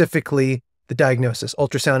then specifically the diagnosis,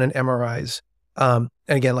 ultrasound and MRIs. And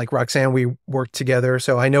again, like Roxane, we worked together,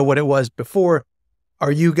 so I know what it was before.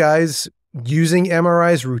 Are you guys using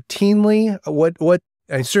MRIs routinely?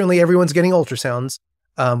 And certainly everyone's getting ultrasounds.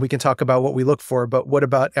 We can talk about what we look for, but what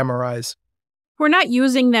about MRIs? We're not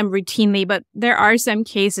using them routinely, but there are some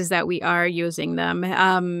cases that we are using them.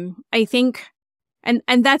 I think, and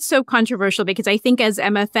that's so controversial because I think as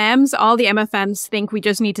MFMs, all the MFMs think we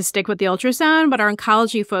just need to stick with the ultrasound, but our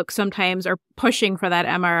oncology folks sometimes are pushing for that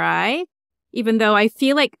MRI, even though I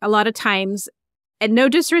feel like a lot of times, and no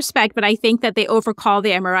disrespect, but I think that they overcall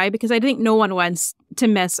the MRI because I think no one wants to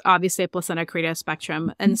miss, obviously, a placenta accreta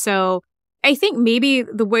spectrum. And so I think maybe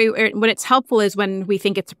the way when it's helpful is when we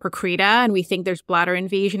think it's a procreta and we think there's bladder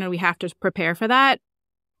invasion and we have to prepare for that.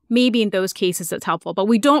 Maybe in those cases it's helpful, but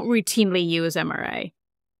we don't routinely use MRI.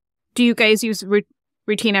 Do you guys use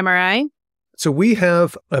routine MRI? So we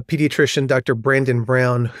have a pediatrician, Dr. Brandon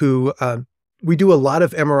Brown, who we do a lot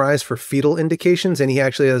of MRIs for fetal indications, and he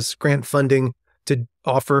actually has grant funding to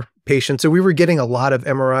offer patients. So we were getting a lot of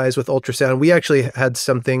MRIs with ultrasound. We actually had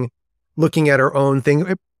something looking at our own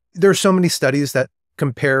thing. There are so many studies that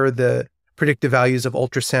compare the predictive values of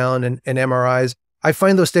ultrasound and MRIs. I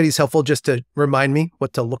find those studies helpful just to remind me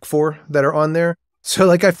what to look for that are on there. So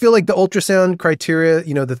like, I feel like the ultrasound criteria,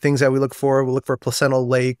 the things that we look for placental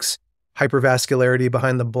lakes, hypervascularity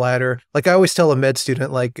behind the bladder. Like I always tell a med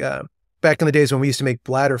student, like back in the days when we used to make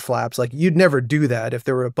bladder flaps, like you'd never do that if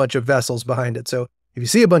there were a bunch of vessels behind it. So if you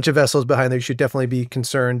see a bunch of vessels behind there, you should definitely be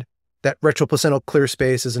concerned. That retroplacental clear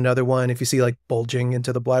space is another one. If you see like bulging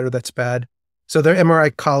into the bladder, that's bad. So their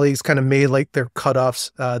MRI colleagues kind of made like their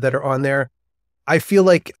cutoffs that are on there. I feel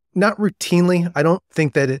like not routinely. I don't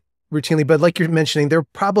think that it routinely, but like you're mentioning, there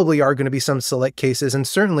probably are going to be some select cases. And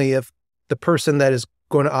certainly if the person that is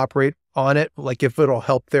going to operate on it, like if it'll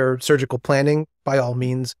help their surgical planning, by all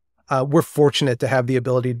means, we're fortunate to have the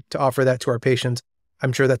ability to offer that to our patients.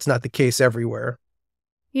 I'm sure that's not the case everywhere.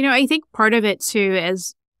 I think part of it too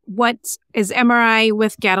is what is MRI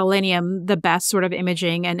with gadolinium the best sort of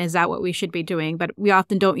imaging, and is that what we should be doing? But we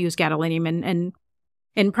often don't use gadolinium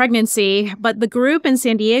in pregnancy. But the group in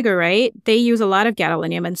San Diego, right, they use a lot of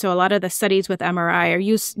gadolinium, and so a lot of the studies with MRI or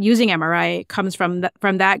using MRI comes from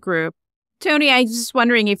that group. Tony, I was just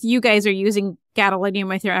wondering if you guys are using gadolinium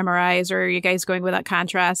with your MRIs, or are you guys going without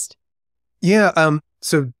contrast? Yeah,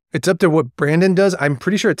 so it's up to what Brandon does. I'm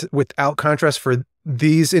pretty sure it's without contrast for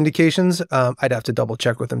these indications. I'd have to double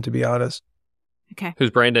check with him, to be honest. Okay. Who's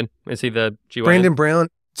Brandon? Is he the GYN? Brandon Brown.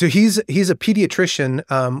 So he's a pediatrician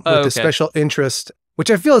with a special interest, which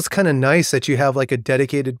I feel is kind of nice that you have like a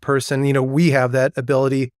dedicated person. We have that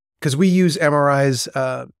ability because we use MRIs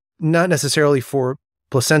not necessarily for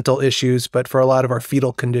placental issues, but for a lot of our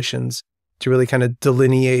fetal conditions to really kind of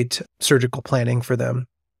delineate surgical planning for them.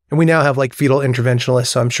 And we now have like fetal interventionalists,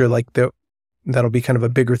 so I'm sure like that'll be kind of a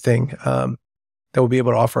bigger thing that we'll be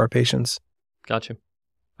able to offer our patients. Gotcha.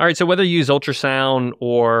 All right. So whether you use ultrasound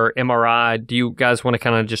or MRI, do you guys want to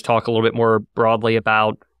kind of just talk a little bit more broadly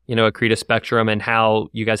about, accreta spectrum and how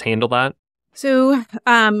you guys handle that? So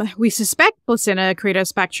we suspect placenta accreta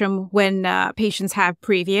spectrum when patients have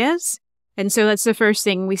previas. And so that's the first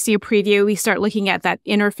thing. We see a preview, we start looking at that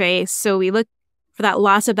interface. So we look for that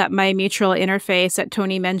loss of that myometrial interface that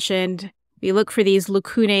Tony mentioned. We look for these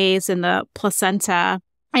lacunae in the placenta.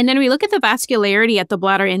 And then we look at the vascularity at the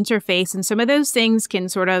bladder interface. And some of those things can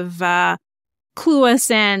sort of clue us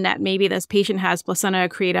in that maybe this patient has placenta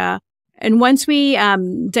accreta. And once we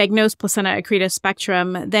diagnose placenta accreta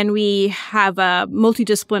spectrum, then we have a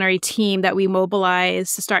multidisciplinary team that we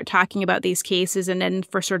mobilize to start talking about these cases and then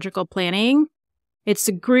for surgical planning. It's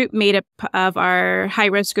a group made up of our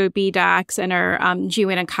high-risk OB docs and our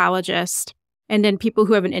gynecologists, and then people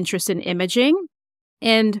who have an interest in imaging.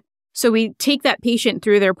 And so we take that patient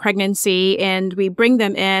through their pregnancy and we bring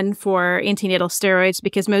them in for antenatal steroids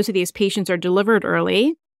because most of these patients are delivered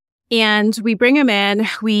early. And we bring them in,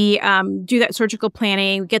 we do that surgical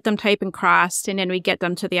planning, get them type and crossed, and then we get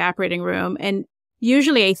them to the operating room. And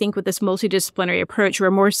usually I think with this multidisciplinary approach, we're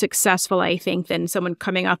more successful, I think, than someone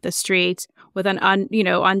coming off the street with an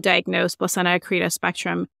undiagnosed placenta accreta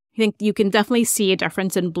spectrum. I think you can definitely see a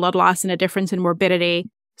difference in blood loss and a difference in morbidity.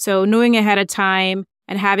 So knowing ahead of time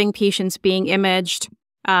and having patients being imaged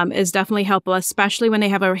is definitely helpful, especially when they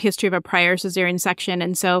have a history of a prior cesarean section.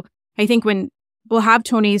 And so I think we'll have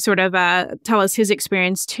Tony sort of tell us his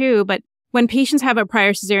experience too, but when patients have a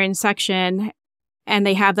prior cesarean section and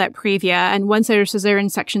they have that previa, and once their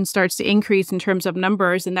cesarean section starts to increase in terms of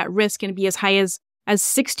numbers, and that risk can be as high as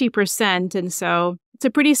 60%. And so it's a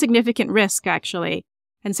pretty significant risk, actually.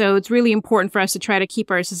 And so it's really important for us to try to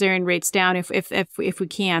keep our cesarean rates down if we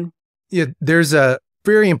can. Yeah, there's a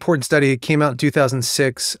very important study. It came out in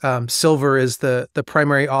 2006. Silver is the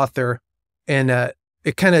primary author, and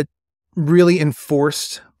it kind of really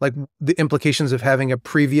enforced like the implications of having a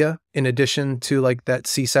previa in addition to like that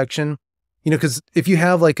C-section. Because if you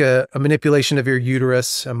have like a manipulation of your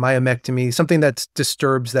uterus, a myomectomy, something that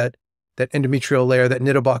disturbs that endometrial layer, that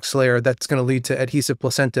knitterbox layer, that's going to lead to adhesive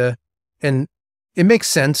placenta. And it makes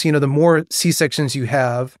sense, the more C-sections you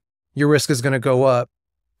have, your risk is going to go up.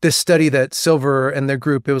 This study that Silver and their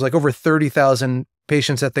group, it was like over 30,000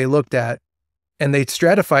 patients that they looked at, and they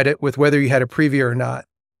stratified it with whether you had a previa or not.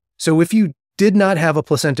 So if you did not have a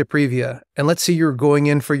placenta previa, and let's say you're going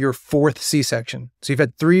in for your 4th C-section, so you've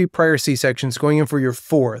had 3 prior C-sections going in for your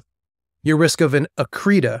 4th, your risk of an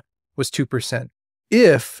accreta was 2%.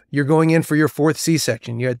 If you're going in for your 4th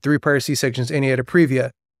C-section, you had 3 prior C-sections and you had a previa,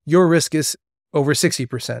 your risk is over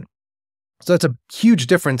 60%. So that's a huge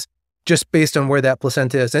difference just based on where that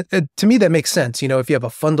placenta is. And to me, that makes sense. If you have a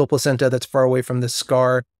fundal placenta that's far away from the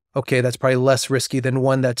scar, okay, that's probably less risky than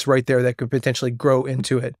one that's right there that could potentially grow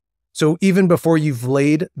into it. So even before you've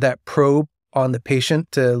laid that probe on the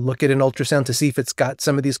patient to look at an ultrasound to see if it's got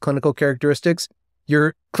some of these clinical characteristics,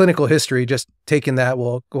 your clinical history, just taking that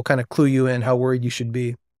will kind of clue you in how worried you should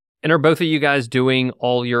be. And are both of you guys doing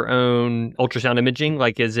all your own ultrasound imaging?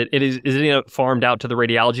 Like, is it farmed out to the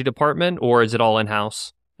radiology department, or is it all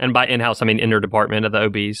in-house? And by in-house, I mean inter-department of the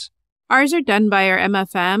OBs. Ours are done by our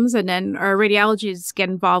MFMs, and then our radiologists get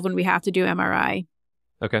involved when we have to do MRI.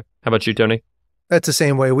 Okay. How about you, Tony? That's the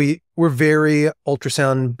same way. We're very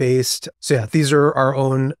ultrasound based. So yeah, these are our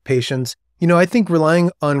own patients. I think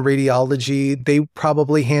relying on radiology, they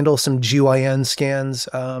probably handle some GYN scans,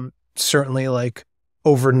 certainly like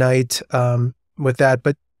overnight with that.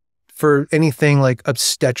 But for anything like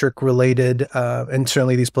obstetric related, and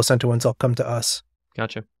certainly these placenta ones, all come to us.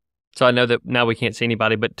 Gotcha. So I know that now we can't see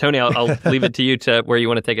anybody, but Tony, I'll leave it to you to where you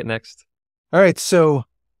want to take it next. All right. So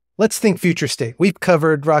let's think future state. We've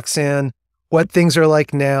covered, Roxane, what things are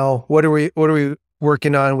like now. What are we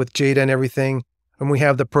working on with JADA and everything? And we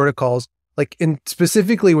have the protocols. Like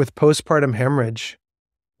specifically with postpartum hemorrhage,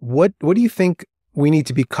 what do you think we need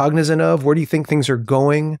to be cognizant of? Where do you think things are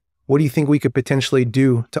going? What do you think we could potentially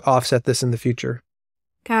do to offset this in the future?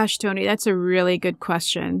 Gosh, Tony, that's a really good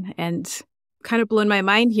question, and kind of blown my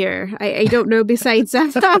mind here. I don't know besides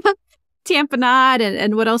tamponade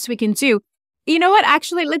and what else we can do. You know what?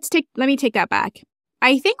 Actually, let me take that back.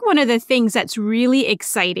 I think one of the things that's really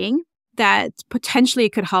exciting that potentially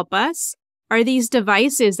could help us are these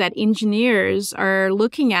devices that engineers are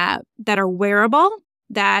looking at that are wearable,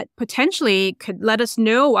 that potentially could let us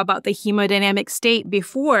know about the hemodynamic state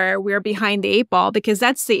before we're behind the 8 ball, because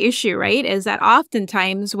that's the issue, right? Is that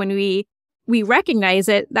oftentimes when we recognize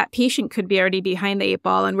it, that patient could be already behind the 8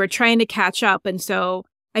 ball and we're trying to catch up. And so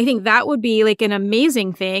I think that would be like an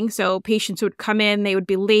amazing thing. So patients would come in, they would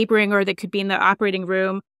be laboring, or they could be in the operating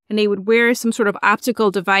room, and they would wear some sort of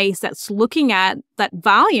optical device that's looking at that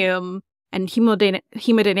volume and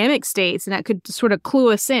hemodynamic states, and that could sort of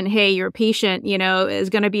clue us in, hey, your patient, is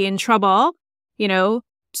going to be in trouble,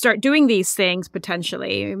 start doing these things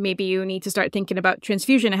potentially. Maybe you need to start thinking about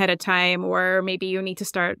transfusion ahead of time, or maybe you need to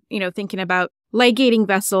start, thinking about ligating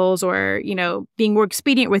vessels or, being more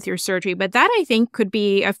expedient with your surgery. But that, I think, could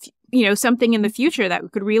be, something in the future that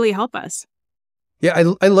could really help us.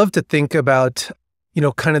 Yeah, I love to think about,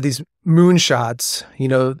 kind of these moonshots,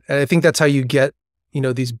 and I think that's how you get,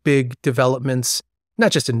 these big developments,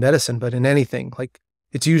 not just in medicine, but in anything. Like,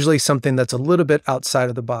 it's usually something that's a little bit outside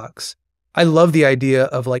of the box. I love the idea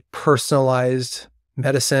of like personalized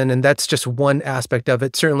medicine, and that's just one aspect of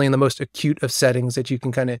it, certainly in the most acute of settings, that you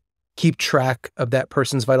can kind of keep track of that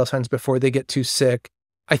person's vital signs before they get too sick.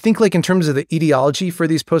 I think like in terms of the etiology for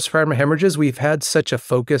these postpartum hemorrhages, we've had such a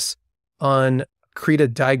focus on create a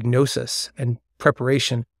diagnosis and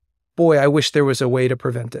preparation. Boy, I wish there was a way to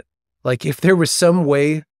prevent it. Like if there was some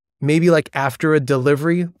way, maybe like after a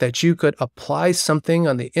delivery, that you could apply something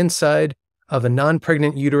on the inside of a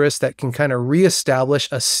non-pregnant uterus that can kind of reestablish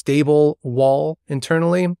a stable wall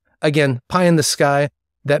internally. Again, pie in the sky.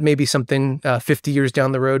 That may be something 50 years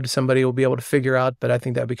down the road somebody will be able to figure out, but I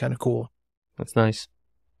think that'd be kind of cool. That's nice.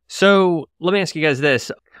 So let me ask you guys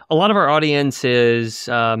this. A lot of our audience is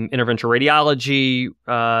interventional radiology,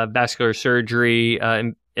 vascular surgery,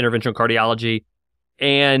 interventional cardiology.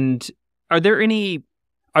 And are there any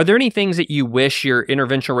things that you wish your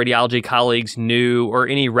interventional radiology colleagues knew, or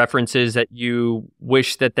any references that you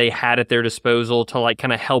wish that they had at their disposal to like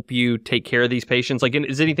kind of help you take care of these patients? Like,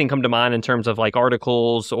 does anything come to mind in terms of like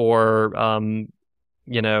articles or,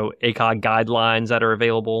 ACOG guidelines that are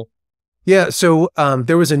available? Yeah. So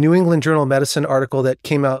there was a New England Journal of Medicine article that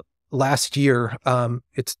came out last year.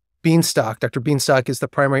 It's Beanstalk. Dr. Beanstalk is the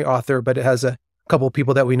primary author, but it has a couple of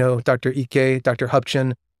people that we know, Dr. Ike, Dr.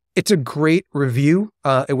 Hupchin. It's a great review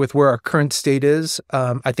with where our current state is.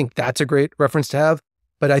 I think that's a great reference to have.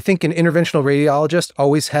 But I think an interventional radiologist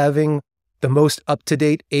always having the most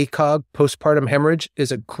up-to-date ACOG postpartum hemorrhage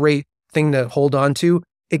is a great thing to hold on to.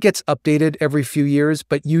 It gets updated every few years,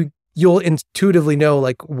 but you'll intuitively know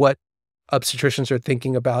like what obstetricians are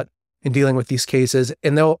thinking about in dealing with these cases.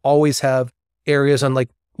 And they'll always have areas on like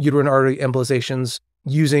uterine artery embolizations,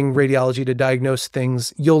 using radiology to diagnose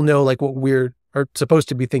things. You'll know like what we're are supposed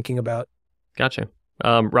to be thinking about. Gotcha.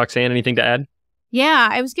 Roxane, anything to add? Yeah,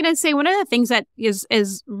 I was going to say one of the things that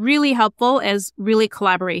is really helpful is really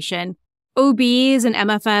collaboration. OBs and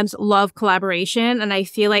MFMs love collaboration, and I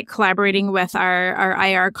feel like collaborating with our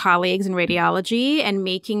IR colleagues in radiology and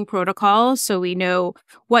making protocols so we know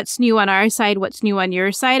what's new on our side, what's new on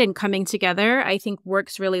your side, and coming together, I think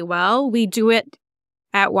works really well. We do it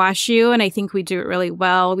at WashU, and I think we do it really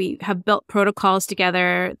well. We have built protocols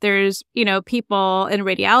together. There's, people in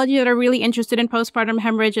radiology that are really interested in postpartum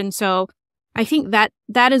hemorrhage. And so I think that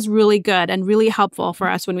is really good and really helpful for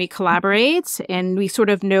us when we collaborate and we sort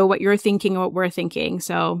of know what you're thinking and what we're thinking.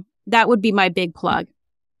 So that would be my big plug.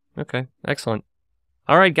 Okay, excellent.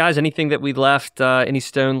 All right, guys, anything that we left, any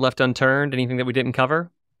stone left unturned, anything that we didn't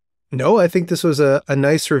cover? No, I think this was a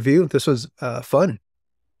nice review. This was fun.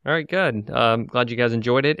 All right, good. Glad you guys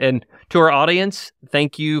enjoyed it. And to our audience,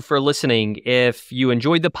 thank you for listening. If you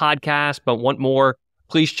enjoyed the podcast but want more,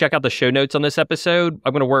 please check out the show notes on this episode.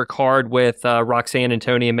 I'm going to work hard with Roxane and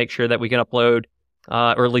Tony and make sure that we can upload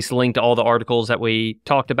or at least link to all the articles that we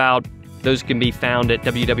talked about. Those can be found at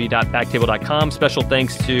www.backtable.com. Special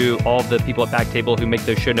thanks to all of the people at BackTable who make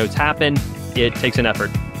those show notes happen. It takes an effort.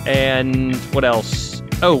 And what else?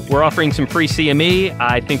 Oh, we're offering some free CME.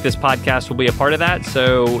 I think this podcast will be a part of that.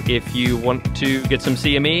 So if you want to get some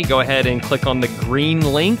CME, go ahead and click on the green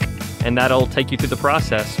link, and that'll take you through the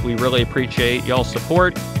process. We really appreciate y'all's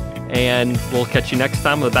support, and we'll catch you next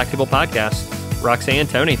time with the BackTable podcast. Roxane,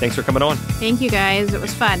 Tony, thanks for coming on. Thank you, guys. It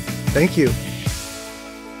was fun. Thank you.